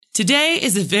Today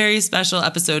is a very special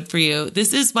episode for you.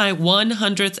 This is my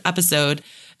 100th episode,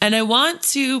 and I want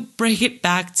to bring it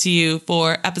back to you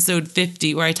for episode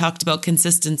 50, where I talked about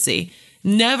consistency.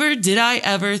 Never did I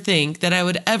ever think that I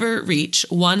would ever reach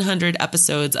 100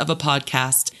 episodes of a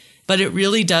podcast, but it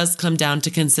really does come down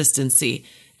to consistency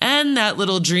and that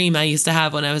little dream I used to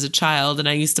have when I was a child and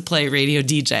I used to play radio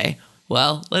DJ.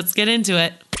 Well, let's get into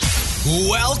it.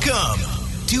 Welcome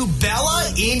to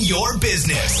Bella in Your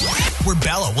Business, where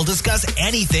Bella will discuss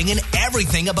anything and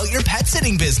everything about your pet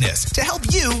sitting business to help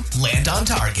you land on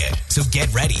target. So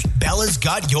get ready. Bella's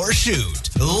got your shoot.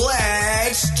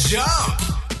 Let's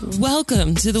jump.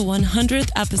 Welcome to the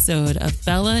 100th episode of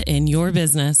Bella in Your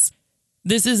Business.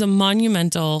 This is a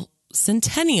monumental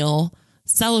centennial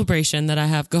celebration that I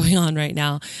have going on right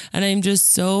now, and I'm just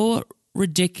so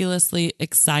ridiculously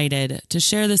excited to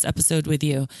share this episode with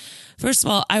you. First of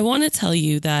all, I want to tell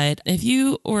you that if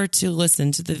you were to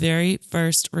listen to the very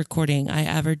first recording I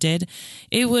ever did,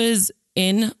 it was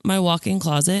in my walk-in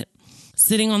closet,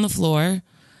 sitting on the floor,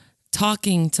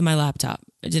 talking to my laptop.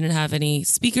 I didn't have any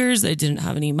speakers. I didn't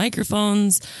have any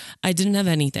microphones. I didn't have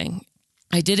anything.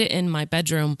 I did it in my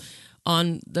bedroom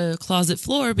on the closet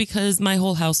floor because my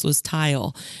whole house was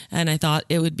tile and I thought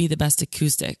it would be the best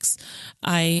acoustics.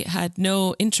 I had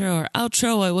no intro or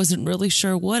outro. I wasn't really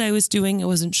sure what I was doing. I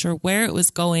wasn't sure where it was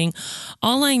going.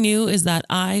 All I knew is that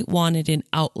I wanted an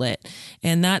outlet,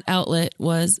 and that outlet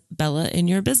was Bella in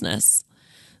Your Business.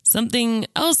 Something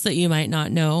else that you might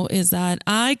not know is that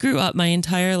I grew up my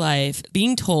entire life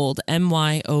being told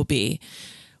MYOB.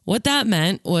 What that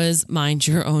meant was mind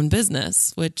your own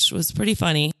business, which was pretty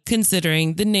funny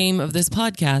considering the name of this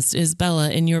podcast is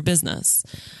Bella in Your Business.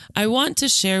 I want to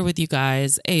share with you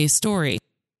guys a story.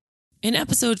 In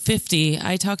episode 50,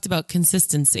 I talked about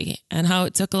consistency and how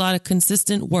it took a lot of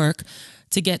consistent work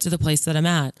to get to the place that I'm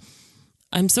at.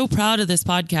 I'm so proud of this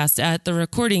podcast. At the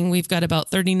recording, we've got about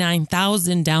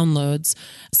 39,000 downloads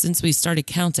since we started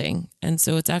counting. And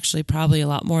so it's actually probably a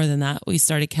lot more than that. We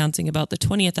started counting about the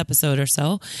 20th episode or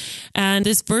so. And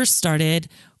this first started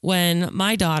when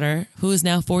my daughter, who is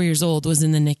now 4 years old, was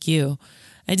in the NICU.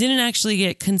 I didn't actually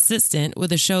get consistent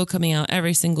with a show coming out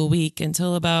every single week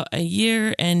until about a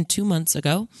year and 2 months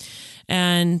ago.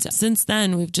 And since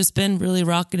then, we've just been really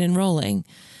rocking and rolling.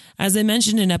 As I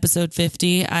mentioned in episode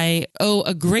 50, I owe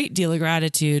a great deal of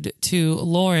gratitude to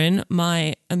Lauren,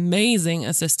 my amazing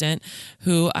assistant,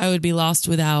 who I would be lost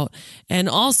without, and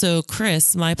also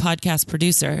Chris, my podcast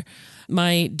producer.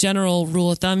 My general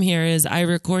rule of thumb here is I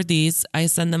record these, I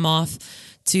send them off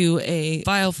to a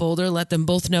file folder, let them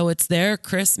both know it's there.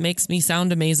 Chris makes me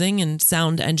sound amazing and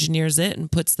sound engineers it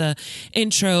and puts the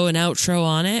intro and outro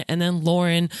on it. And then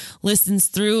Lauren listens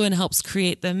through and helps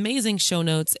create the amazing show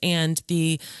notes and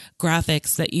the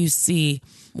graphics that you see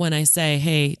when I say,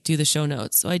 hey, do the show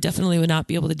notes. So I definitely would not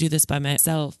be able to do this by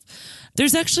myself.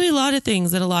 There's actually a lot of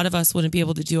things that a lot of us wouldn't be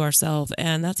able to do ourselves.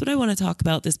 And that's what I want to talk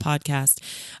about this podcast.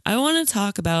 I want to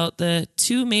talk about the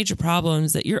two major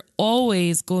problems that you're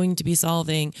always going to be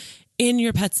solving in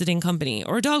your pet sitting company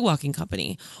or dog walking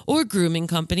company or grooming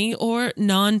company or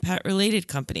non-pet related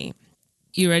company.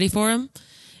 You ready for them?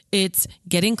 It's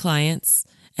getting clients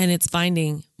and it's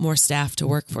finding more staff to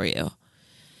work for you.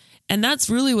 And that's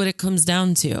really what it comes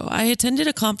down to. I attended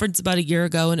a conference about a year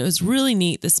ago and it was really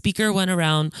neat. The speaker went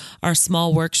around our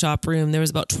small workshop room. There was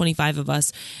about 25 of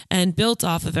us and built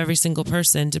off of every single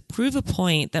person to prove a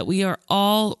point that we are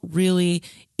all really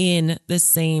in the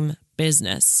same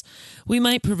business. We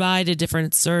might provide a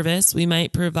different service. We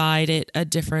might provide it a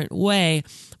different way.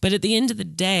 But at the end of the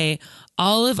day,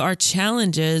 all of our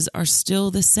challenges are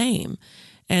still the same.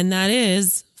 And that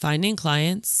is finding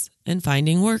clients and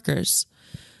finding workers.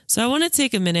 So I want to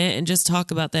take a minute and just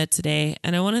talk about that today.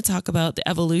 And I want to talk about the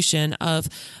evolution of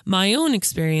my own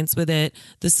experience with it,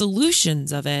 the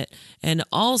solutions of it, and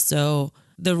also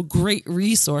the great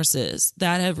resources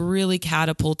that have really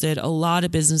catapulted a lot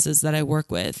of businesses that I work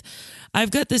with.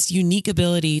 I've got this unique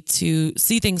ability to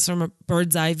see things from a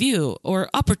bird's eye view, or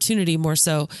opportunity more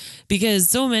so, because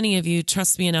so many of you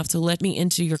trust me enough to let me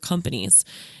into your companies.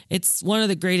 It's one of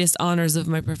the greatest honors of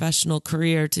my professional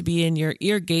career to be in your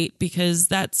ear gate, because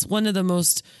that's one of the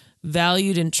most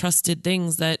valued and trusted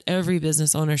things that every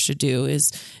business owner should do,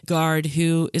 is guard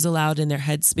who is allowed in their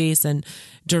headspace and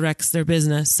directs their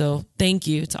business. So thank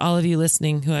you to all of you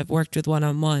listening who I've worked with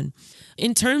one-on-one.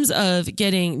 In terms of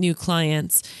getting new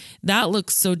clients, that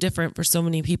looks so different for so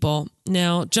many people.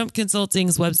 Now, Jump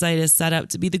Consulting's website is set up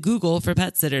to be the Google for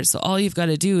pet sitters. So all you've got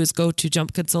to do is go to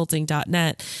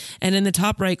jumpconsulting.net, and in the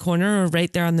top right corner or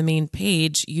right there on the main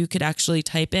page, you could actually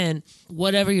type in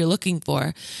whatever you're looking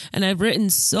for. And I've written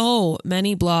so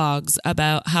many blogs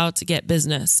about how to get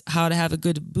business, how to have a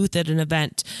good booth at an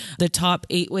event, the top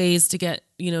 8 ways to get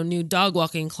new dog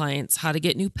walking clients, how to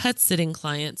get new pet sitting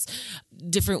clients,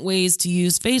 different ways to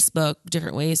use Facebook,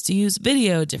 different ways to use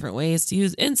video, different ways to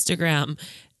use Instagram.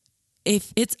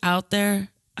 If it's out there,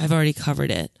 I've already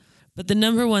covered it. But the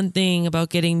number one thing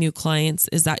about getting new clients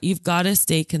is that you've got to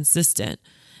stay consistent.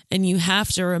 And you have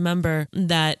to remember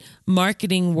that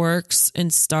marketing works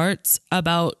and starts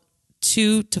about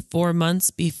 2 to 4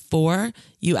 months before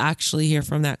you actually hear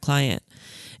from that client.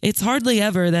 It's hardly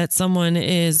ever that someone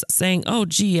is saying, oh,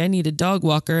 gee, I need a dog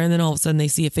walker. And then all of a sudden they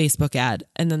see a Facebook ad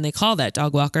and then they call that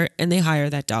dog walker and they hire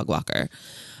that dog walker.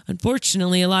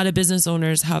 Unfortunately, a lot of business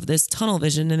owners have this tunnel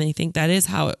vision and they think that is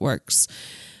how it works.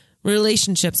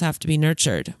 Relationships have to be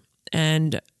nurtured,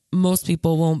 and most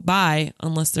people won't buy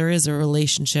unless there is a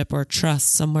relationship or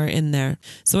trust somewhere in there.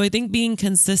 So I think being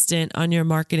consistent on your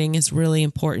marketing is really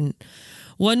important.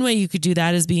 One way you could do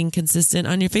that is being consistent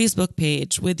on your Facebook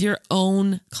page with your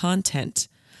own content.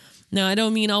 Now, I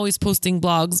don't mean always posting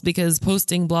blogs, because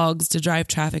posting blogs to drive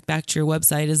traffic back to your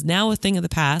website is now a thing of the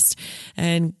past,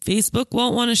 and Facebook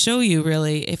won't want to show you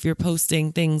really if you're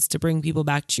posting things to bring people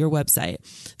back to your website.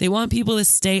 They want people to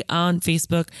stay on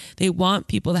Facebook. They want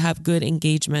people to have good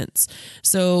engagements.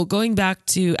 So going back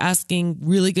to asking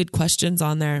really good questions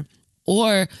on there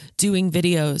or doing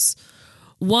videos.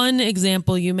 One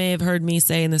example you may have heard me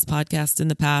say in this podcast in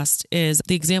the past is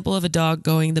the example of a dog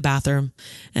going to the bathroom.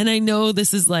 And I know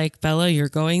this is like, Bella, you're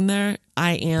going there?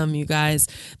 I am, you guys,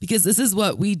 because this is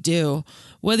what we do.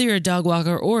 Whether you're a dog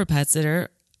walker or a pet sitter,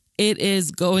 it is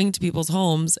going to people's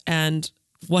homes, and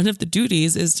one of the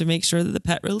duties is to make sure that the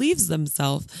pet relieves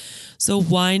themselves. So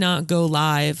why not go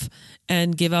live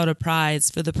and give out a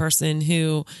prize for the person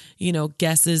who,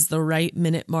 guesses the right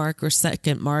minute mark or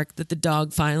second mark that the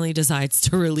dog finally decides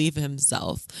to relieve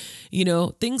himself.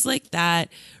 Things like that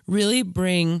really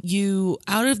bring you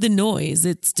out of the noise.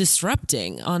 It's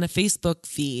disrupting on a Facebook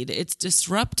feed. It's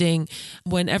disrupting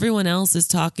when everyone else is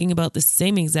talking about the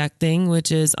same exact thing,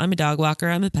 which is, I'm a dog walker,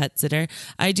 I'm a pet sitter.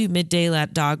 I do midday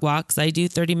dog walks. I do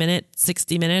 30-minute,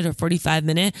 60-minute, or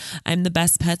 45-minute. I'm the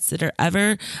best pet sitter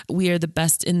ever. We are the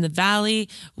best in the valley.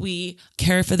 We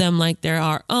care for them like they're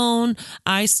our own.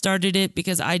 I started it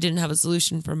because I didn't have a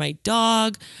solution for my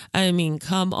dog. I mean,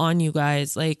 come on, you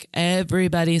guys. Like,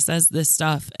 everybody says this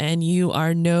stuff, and you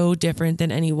are no different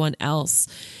than anyone else.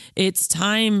 It's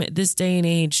time this day and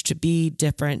age to be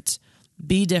different.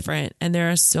 Be different. And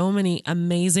there are so many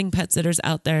amazing pet sitters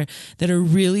out there that are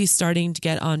really starting to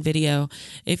get on video.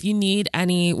 If you need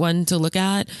anyone to look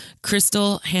at,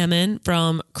 Crystal Hammond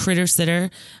from Critter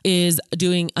Sitter is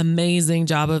doing an amazing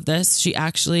job of this. She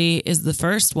actually is the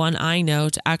first one I know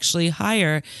to actually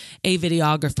hire a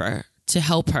videographer to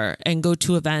help her and go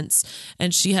to events.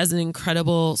 And she has an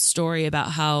incredible story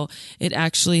about how it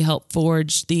actually helped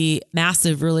forge the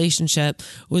massive relationship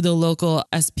with the local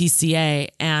SPCA,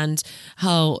 and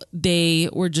how they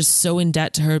were just so in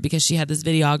debt to her because she had this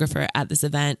videographer at this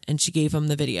event and she gave him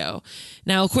the video.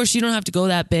 Now, of course, you don't have to go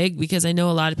that big, because I know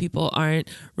a lot of people aren't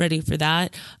ready for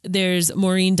that. There's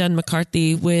Maureen Dunn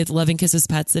McCarthy with Loving Kisses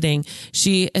Pet Sitting.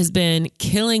 She has been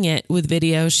killing it with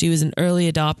video. She was an early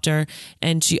adopter,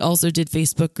 and she also did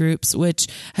Facebook groups, which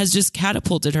has just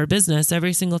catapulted her business.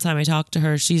 Every single time I talk to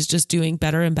her, she's just doing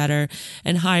better and better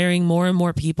and hiring more and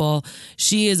more people.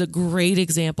 She is a great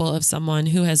example of someone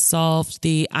who has solved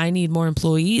the I need more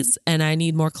employees and I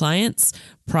need more clients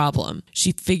problem.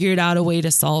 She figured out a way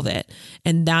to solve it,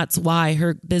 and that's why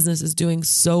her business is doing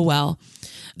so well.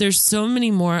 There's so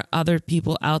many more other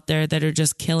people out there that are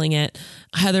just killing it.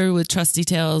 Heather with Trusty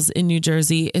Tales in New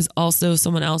Jersey is also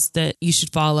someone else that you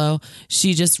should follow.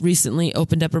 She just recently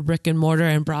opened up a brick and mortar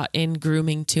and brought in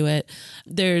grooming to it.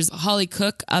 There's Holly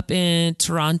Cook up in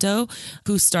Toronto,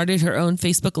 who started her own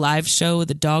Facebook Live show with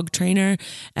a dog trainer.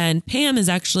 And Pam is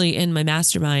actually in my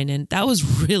mastermind. And that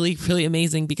was really, really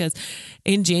amazing, because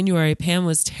in January, Pam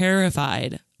was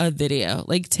terrified of video,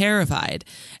 like terrified.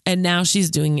 And now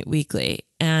she's doing it weekly.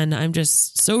 And I'm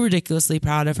just so ridiculously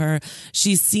proud of her.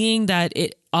 She's seeing that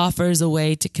it offers a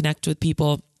way to connect with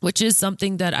people, which is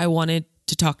something that I wanted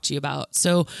to talk to you about.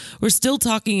 So we're still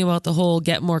talking about the whole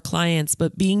get more clients,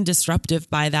 but being disruptive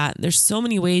by that. There's so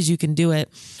many ways you can do it.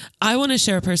 I want to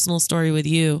share a personal story with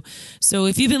you. So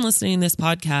if you've been listening to this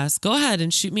podcast, go ahead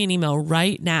and shoot me an email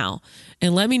right now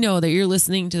and let me know that you're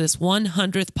listening to this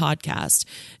 100th podcast.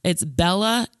 It's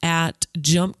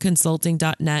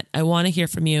bella@jumpconsulting.net. I want to hear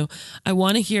from you. I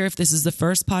want to hear if this is the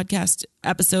first podcast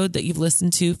episode that you've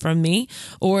listened to from me,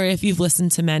 or if you've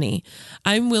listened to many.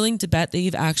 I'm willing to bet that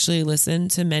you've actually listened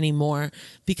to many more,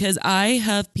 because I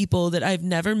have people that I've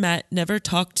never met, never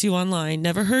talked to online,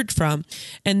 never heard from,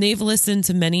 and they've listened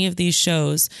to many of these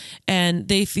shows and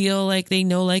they feel like they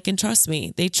know, like, and trust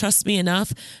me. They trust me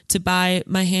enough to buy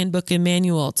my handbook and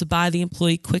manual, to buy the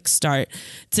employee quick start,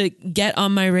 to get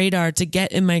on my radar, to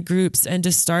get in my groups, and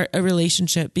to start a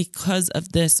relationship because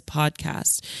of this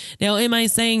podcast. Now, am I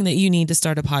saying that you need to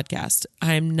start a podcast?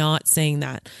 I'm not saying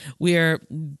that. We're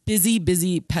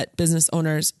busy pet business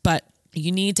owners, but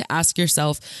you need to ask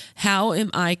yourself, how am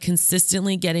I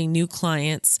consistently getting new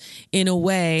clients in a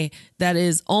way that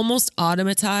is almost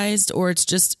automatized, or it's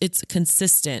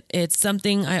consistent? It's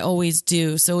something I always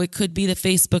do. So it could be the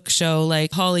Facebook show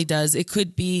like Holly does. It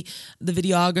could be the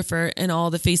videographer and all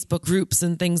the Facebook groups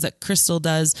and things that Crystal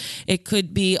does. It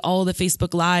could be all the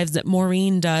Facebook lives that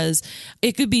Maureen does.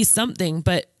 It could be something,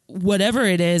 but whatever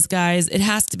it is, guys, it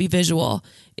has to be visual.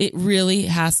 It really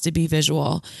has to be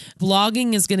visual.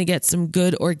 Vlogging is going to get some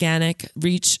good organic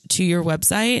reach to your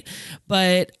website,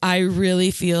 but I really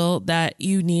feel that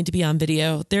you need to be on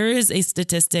video. There is a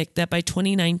statistic that by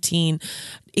 2019,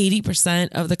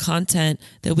 80% of the content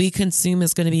that we consume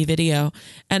is going to be video.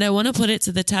 And I want to put it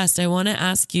to the test. I want to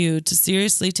ask you to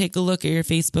seriously take a look at your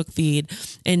Facebook feed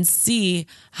and see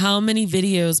how many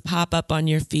videos pop up on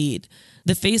your feed.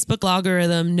 The Facebook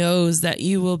algorithm knows that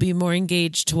you will be more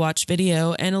engaged to watch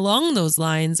video. And along those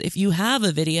lines, if you have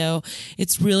a video,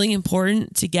 it's really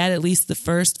important to get at least the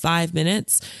first 5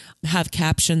 minutes, have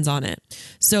captions on it.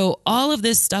 So all of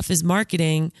this stuff is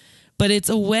marketing, but it's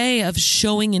a way of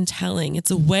showing and telling.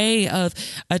 It's a way of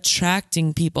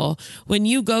attracting people. When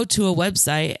you go to a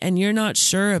website and you're not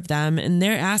sure of them and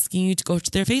they're asking you to go to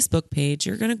their Facebook page,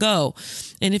 you're going to go.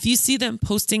 And if you see them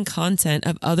posting content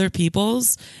of other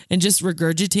people's and just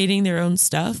regurgitating their own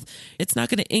stuff, it's not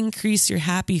going to increase your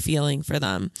happy feeling for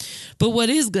them. But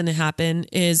what is going to happen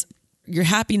is your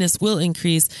happiness will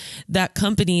increase. That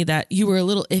company that you were a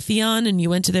little iffy on and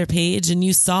you went to their page and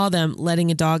you saw them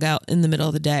letting a dog out in the middle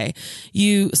of the day.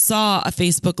 You saw a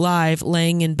Facebook Live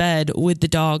laying in bed with the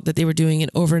dog that they were doing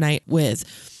an overnight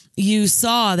with. You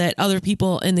saw that other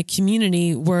people in the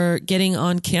community were getting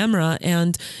on camera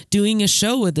and doing a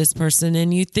show with this person,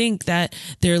 and you think that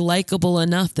they're likable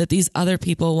enough that these other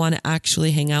people want to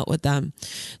actually hang out with them.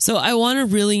 So I want to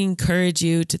really encourage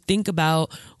you to think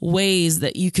about ways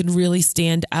that you can really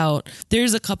stand out.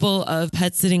 There's a couple of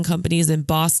pet sitting companies in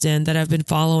Boston that I've been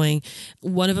following.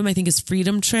 One of them, I think, is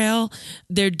Freedom Trail.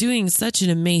 They're doing such an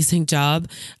amazing job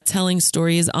telling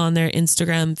stories on their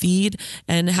Instagram feed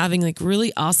and having like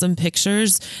really awesome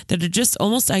pictures that are just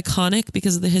almost iconic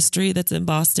because of the history that's in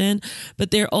Boston,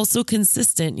 but they're also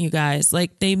consistent, you guys.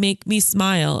 Like, they make me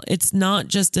smile. It's not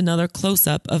just another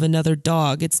close-up of another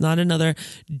dog. It's not another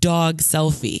dog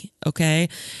selfie, okay?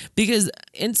 Because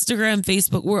Instagram,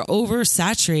 Facebook, we're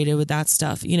oversaturated with that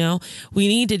stuff, you know? We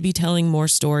need to be telling more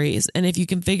stories. And if you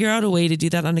can figure out a way to do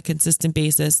that on a consistent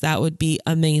basis, that would be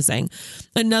amazing.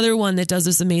 Another one that does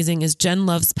this amazing is Jen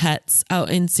Loves Pets out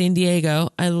in San Diego.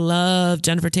 I love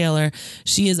Jennifer Taylor.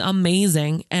 She is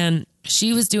amazing. And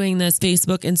she was doing this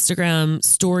Facebook, Instagram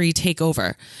story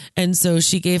takeover. And so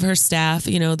she gave her staff,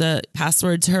 you know, the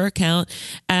password to her account,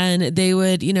 and they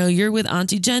would, you know, you're with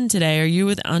Auntie Jen today, or you're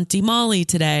with Auntie Molly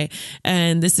today,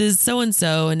 and this is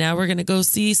so-and-so, and now we're going to go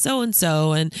see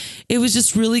so-and-so. And it was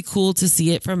just really cool to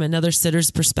see it from another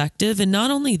sitter's perspective. And not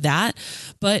only that,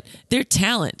 but their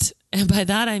talent. And by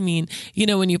that, I mean, you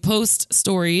know, when you post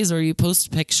stories or you post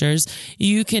pictures,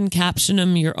 you can caption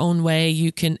them your own way.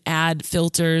 You can add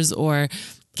filters or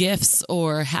GIFs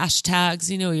or hashtags,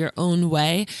 you know, your own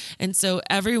way. And so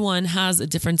everyone has a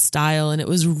different style. And it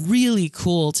was really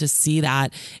cool to see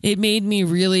that. It made me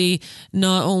really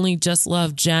not only just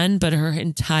love Jen, but her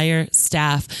entire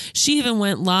staff. She even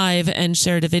went live and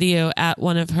shared a video at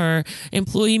one of her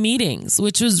employee meetings,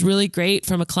 which was really great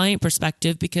from a client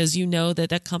perspective, because you know that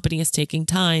that company is taking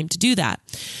time to do that.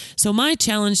 So my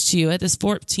challenge to you at this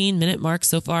 14-minute mark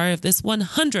so far of this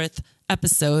 100th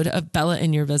episode of Bella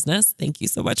in Your Business, thank you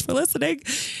so much for listening,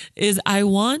 is I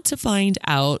want to find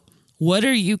out, what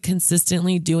are you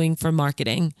consistently doing for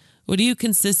marketing? What are you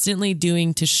consistently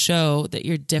doing to show that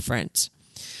you're different?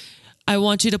 I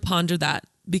want you to ponder that,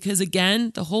 Because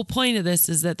again, the whole point of this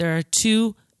is that there are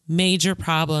two major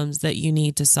problems that you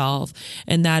need to solve,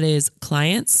 and that is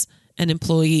clients and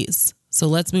employees. So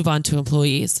let's move on to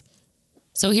employees.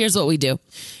 So here's what we do.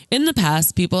 In the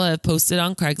past, people have posted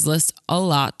on Craigslist a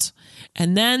lot,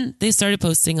 and then they started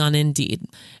posting on Indeed,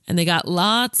 and they got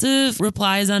lots of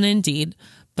replies on Indeed.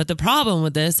 But the problem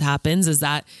with this happens is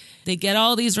that they get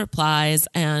all these replies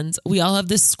and we all have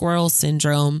this squirrel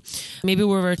syndrome. Maybe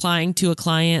we're replying to a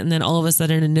client and then all of a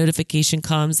sudden a notification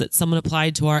comes that someone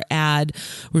applied to our ad.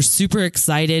 We're super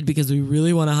excited because we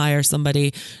really want to hire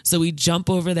somebody. So we jump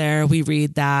over there, we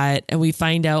read that and we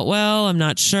find out, well, I'm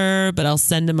not sure, but I'll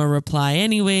send them a reply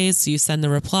anyways. So you send the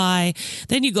reply,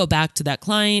 then you go back to that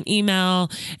client email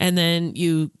and then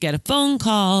you get a phone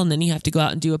call and then you have to go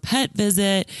out and do a pet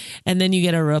visit. And then you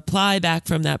get a reply back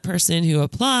from that person who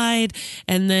applied.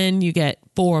 And then you get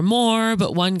 4 more,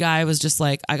 but one guy was just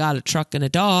like, I got a truck and a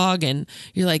dog. And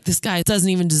you're like, this guy doesn't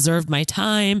even deserve my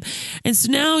time. And so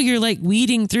now you're like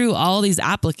weeding through all these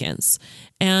applicants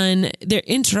and they're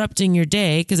interrupting your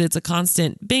day because it's a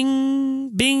constant bing,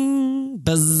 bing,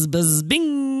 buzz, buzz,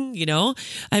 bing, you know?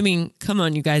 I mean, come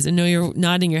on, you guys. I know you're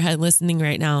nodding your head listening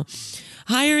right now.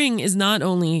 Hiring is not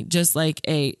only just like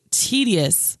a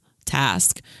tedious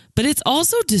task, but it's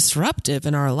also disruptive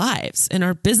in our lives, in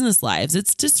our business lives.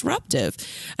 It's disruptive.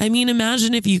 I mean,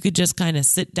 imagine if you could just kind of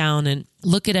sit down and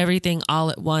look at everything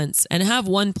all at once and have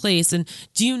one place. And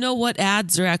do you know what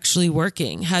ads are actually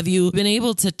working? Have you been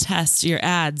able to test your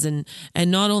ads and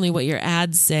not only what your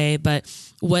ads say, but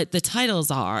what the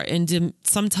titles are? And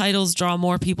some titles draw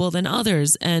more people than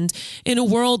others. And in a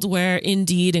world where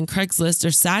Indeed and Craigslist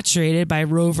are saturated by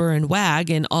Rover and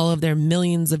Wag and all of their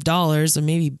millions of dollars or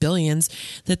maybe billions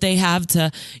that they have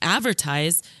to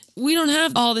advertise, we don't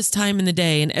have all this time in the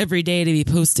day and every day to be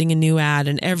posting a new ad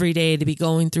and every day to be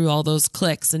going through all those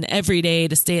clicks and every day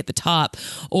to stay at the top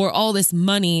or all this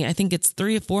money. I think it's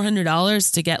 $300 or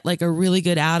 $400 to get like a really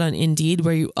good ad on Indeed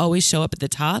where you always show up at the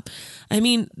top. I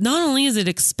mean, not only is it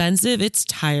expensive, it's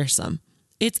tiresome.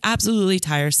 It's absolutely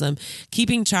tiresome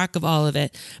keeping track of all of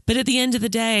it. But at the end of the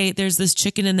day, there's this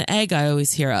chicken and the egg I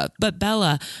always hear of. But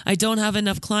Bella, I don't have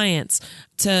enough clients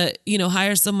to,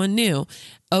 hire someone new.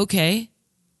 Okay.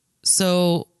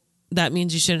 So that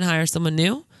means you shouldn't hire someone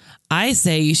new? I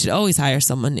say you should always hire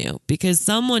someone new because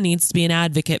someone needs to be an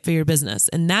advocate for your business.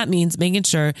 And that means making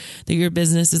sure that your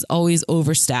business is always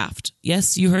overstaffed.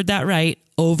 Yes, you heard that right.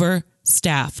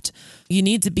 Overstaffed. You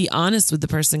need to be honest with the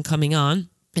person coming on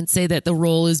and say that the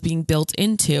role is being built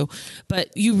into, but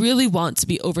you really want to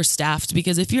be overstaffed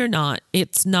because if you're not,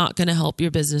 it's not going to help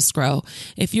your business grow.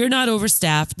 If you're not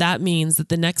overstaffed, that means that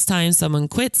the next time someone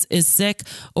quits, is sick,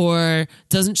 or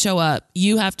doesn't show up,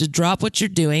 you have to drop what you're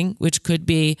doing, which could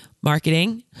be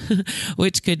marketing,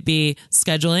 which could be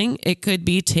scheduling. It could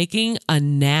be taking a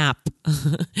nap.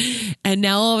 And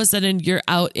now all of a sudden you're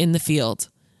out in the field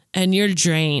and you're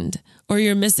drained, or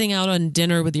you're missing out on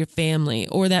dinner with your family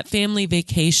or that family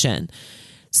vacation.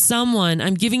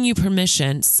 I'm giving you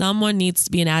permission. Someone needs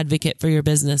to be an advocate for your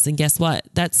business. And guess what?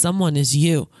 That someone is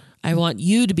you. I want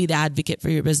you to be the advocate for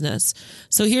your business.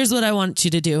 So here's what I want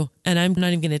you to do. And I'm not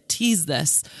even going to tease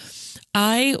this.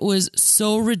 I was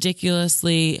so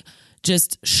ridiculously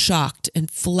just shocked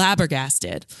and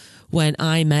flabbergasted when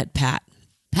I met Pat.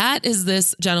 Pat is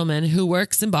this gentleman who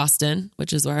works in Boston,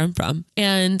 which is where I'm from,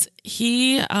 and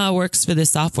he works for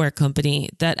this software company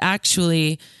that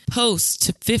actually posts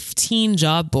to 15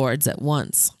 job boards at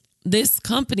once. This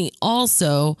company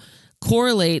also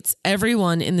correlates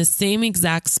everyone in the same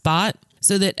exact spot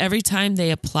so that every time they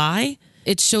apply,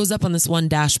 it shows up on this one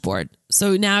dashboard.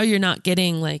 So now you're not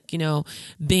getting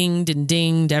binged and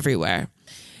dinged everywhere.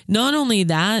 Not only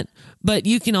that, but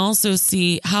you can also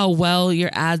see how well your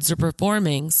ads are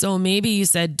performing. So maybe you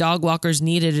said dog walkers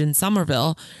needed in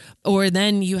Somerville, or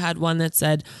then you had one that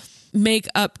said make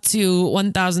up to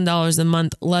 $1,000 a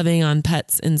month loving on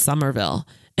pets in Somerville.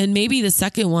 And maybe the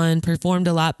second one performed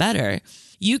a lot better.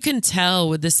 You can tell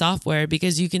with the software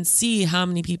because you can see how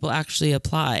many people actually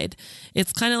applied.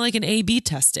 It's kind of like an A/B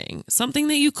testing, something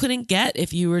that you couldn't get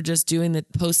if you were just doing the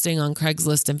posting on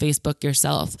Craigslist and Facebook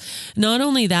yourself. Not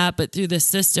only that, but through the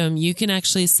system, you can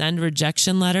actually send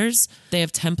rejection letters. They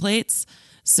have templates.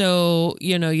 So,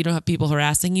 you don't have people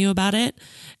harassing you about it.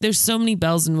 There's so many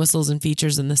bells and whistles and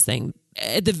features in this thing.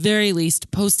 At the very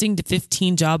least, posting to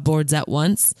 15 job boards at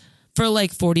once for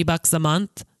like $40 a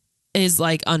month. is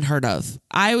like unheard of.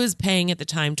 I was paying at the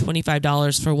time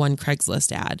 $25 for one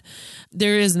Craigslist ad.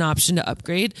 There is an option to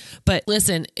upgrade, but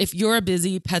listen, if you're a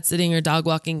busy pet sitting or dog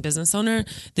walking business owner,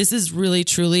 this is really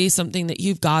truly something that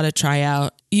you've got to try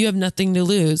out. You have nothing to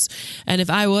lose. And if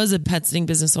I was a pet sitting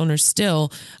business owner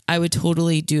still, I would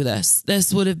totally do this.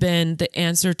 This would have been the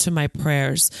answer to my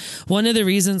prayers. One of the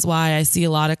reasons why I see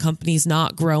a lot of companies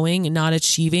not growing and not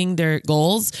achieving their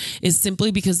goals is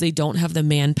simply because they don't have the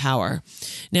manpower.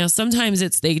 Now, sometimes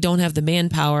it's they don't have the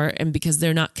manpower and because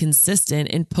they're not consistent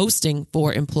in posting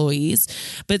for employees,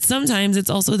 but sometimes it's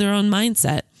also their own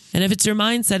mindset. And if it's your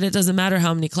mindset, it doesn't matter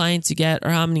how many clients you get or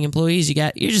how many employees you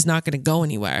get, you're just not going to go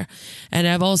anywhere. And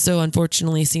I've also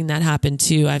unfortunately seen that happen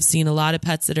too. I've seen a lot of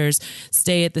pet sitters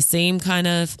stay at the same kind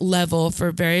of level for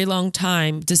a very long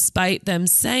time, despite them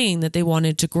saying that they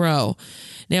wanted to grow.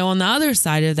 Now, on the other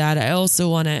side of that, I also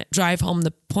want to drive home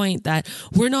the point that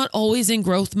we're not always in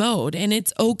growth mode, and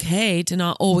it's okay to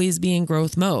not always be in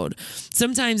growth mode.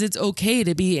 Sometimes it's okay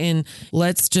to be in,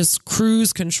 let's just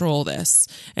cruise control this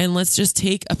and let's just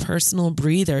take a personal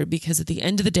breather, because at the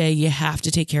end of the day, you have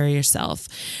to take care of yourself.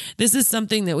 This is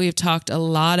something that we've talked a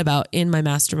lot about in my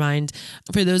mastermind.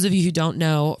 For those of you who don't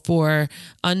know, for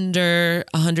under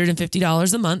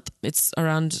 $150 a month, it's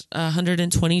around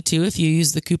 $122 if you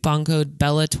use the coupon code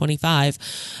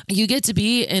BELLA25, you get to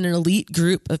be in an elite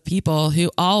group of people who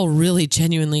all really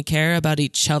genuinely care about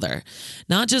each other,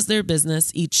 not just their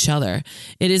business, each other.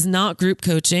 It is not group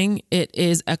coaching. It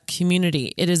is a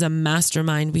community. It is a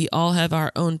mastermind. We all have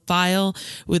our own file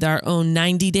with our own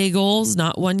 90-day goals,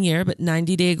 not 1 year, but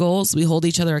 90-day goals. We hold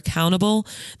each other accountable.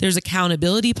 There's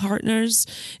accountability partners.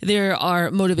 There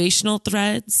are motivational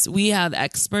threads. We have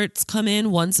experts come in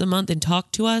once a month and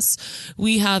talk to us.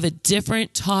 We have a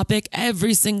different topic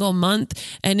every single month.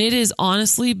 And it has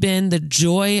honestly been the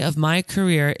joy of my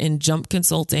career in Jump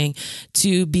Consulting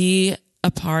to be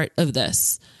a part of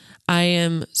this. I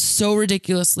am so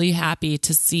ridiculously happy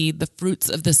to see the fruits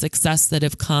of the success that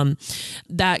have come.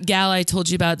 That gal I told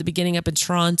you about at the beginning up in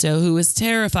Toronto who was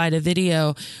terrified of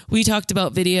video, we talked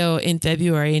about video in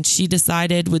February, and she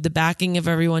decided with the backing of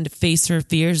everyone to face her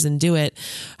fears and do it.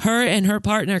 Her and her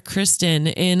partner, Kristen,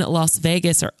 in Las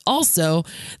Vegas are also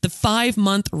the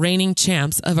 5-month reigning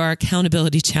champs of our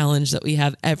accountability challenge that we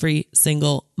have every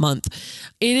single month.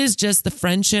 It is just the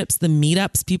friendships, the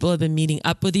meetups, people have been meeting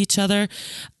up with each other,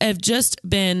 have just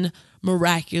been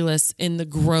miraculous in the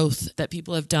growth that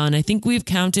people have done. I think we've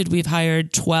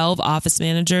hired 12 office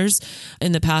managers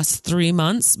in the past 3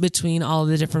 months between all of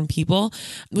the different people.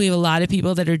 We have a lot of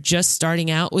people that are just starting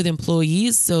out with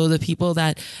employees. So the people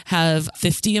that have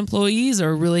 50 employees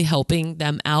are really helping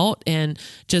them out and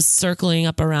just circling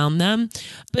up around them.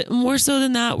 But more so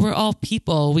than that, we're all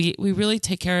people. We really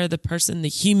take care of the person, the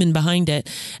human behind it.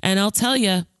 And I'll tell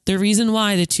you, the reason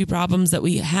why the two problems that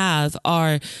we have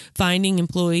are finding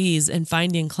employees and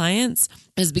finding clients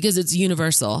is because it's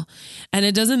universal. And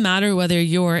it doesn't matter whether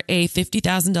you're a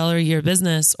 $50,000 a year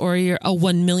business or you're a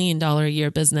 $1 million a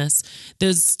year business.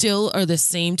 Those still are the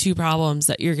same two problems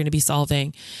that you're going to be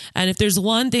solving. And if there's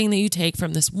one thing that you take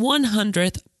from this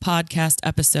 100th podcast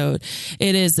episode,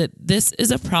 it is that this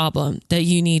is a problem that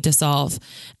you need to solve,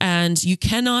 and you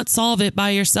cannot solve it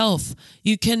by yourself.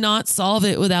 You cannot solve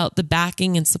it without the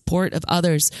backing and support of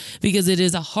others, because it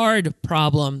is a hard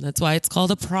problem. That's why it's called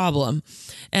a problem.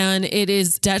 And it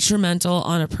is detrimental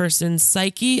on a person's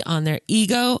psyche, on their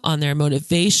ego, on their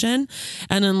motivation.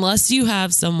 And unless you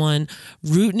have someone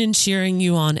rooting and cheering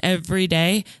you on every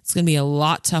day, it's going to be a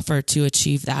lot tougher to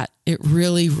achieve that. It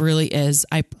really, really is.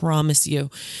 I promise you.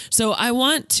 So I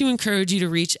want to encourage you to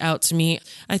reach out to me.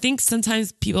 I think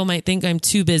sometimes people might think I'm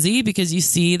too busy because you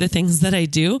see the things that I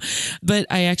do, but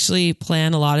I actually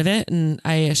plan a lot of it. And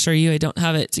I assure you, I don't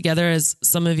have it together as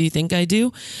some of you think I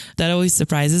do. That always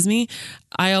surprises me.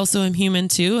 I also am human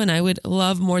too, and I would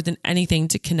love more than anything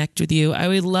to connect with you. I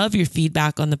would love your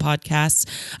feedback on the podcast.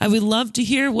 I would love to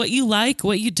hear what you like,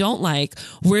 what you don't like.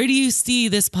 Where do you see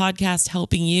this podcast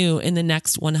helping you in the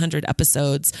next 100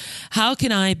 episodes? How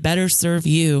can I better serve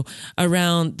you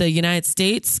around the United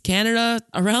States, Canada,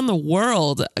 around the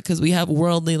world? Because we have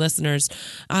worldly listeners.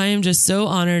 I am just so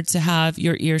honored to have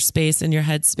your ear space and your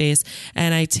head space,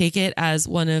 and I take it as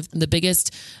one of the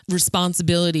biggest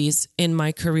responsibilities in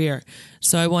my career.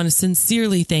 So I want to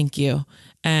sincerely thank you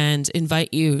and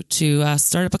invite you to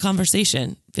start up a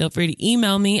conversation. feel free to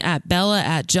email me at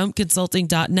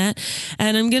bella@jumpconsulting.net.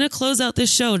 And I'm going to close out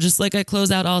this show just like I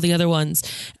close out all the other ones.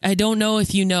 I don't know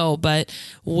if you know, but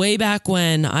way back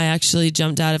when, I actually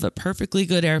jumped out of a perfectly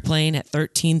good airplane at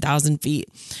 13,000 feet.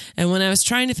 And when I was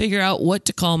trying to figure out what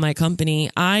to call my company,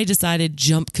 I decided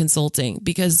Jump Consulting,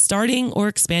 because starting or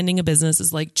expanding a business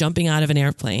is like jumping out of an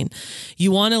airplane.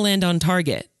 You want to land on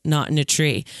target, not in a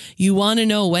tree. You want to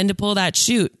know when to pull that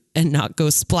chute and not go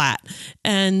splat.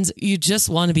 And you just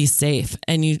want to be safe.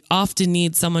 And you often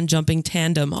need someone jumping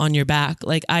tandem on your back,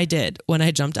 like I did when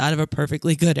I jumped out of a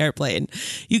perfectly good airplane.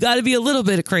 You got to be a little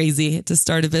bit crazy to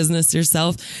start a business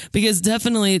yourself, because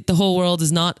definitely the whole world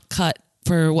is not cut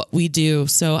for what we do.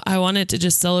 So I wanted to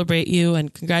just celebrate you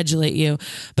and congratulate you.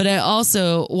 But I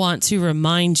also want to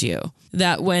remind you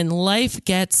that when life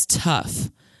gets tough,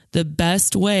 the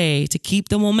best way to keep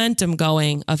the momentum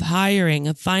going of hiring,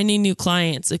 of finding new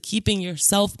clients, of keeping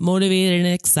yourself motivated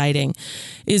and exciting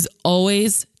is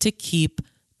always to keep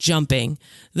jumping.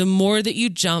 The more that you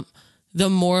jump, the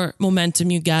more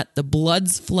momentum you get, the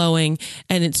blood's flowing,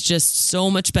 and it's just so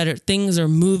much better. Things are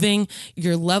moving.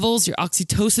 Your levels, your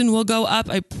oxytocin will go up.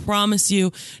 I promise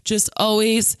you, just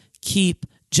always keep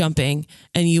jumping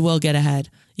and you will get ahead.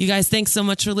 You guys, thanks so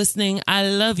much for listening. I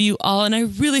love you all, and I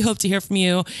really hope to hear from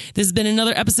you. This has been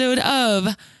another episode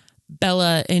of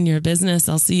Bella in Your Business.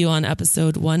 I'll see you on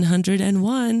episode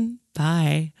 101.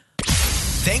 Bye.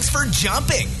 Thanks for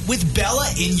jumping with Bella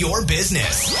in Your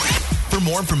Business. For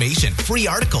more information, free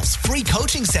articles, free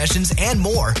coaching sessions, and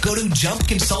more, go to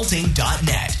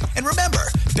jumpconsulting.net. And remember,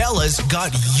 Bella's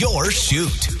got your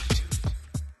chute.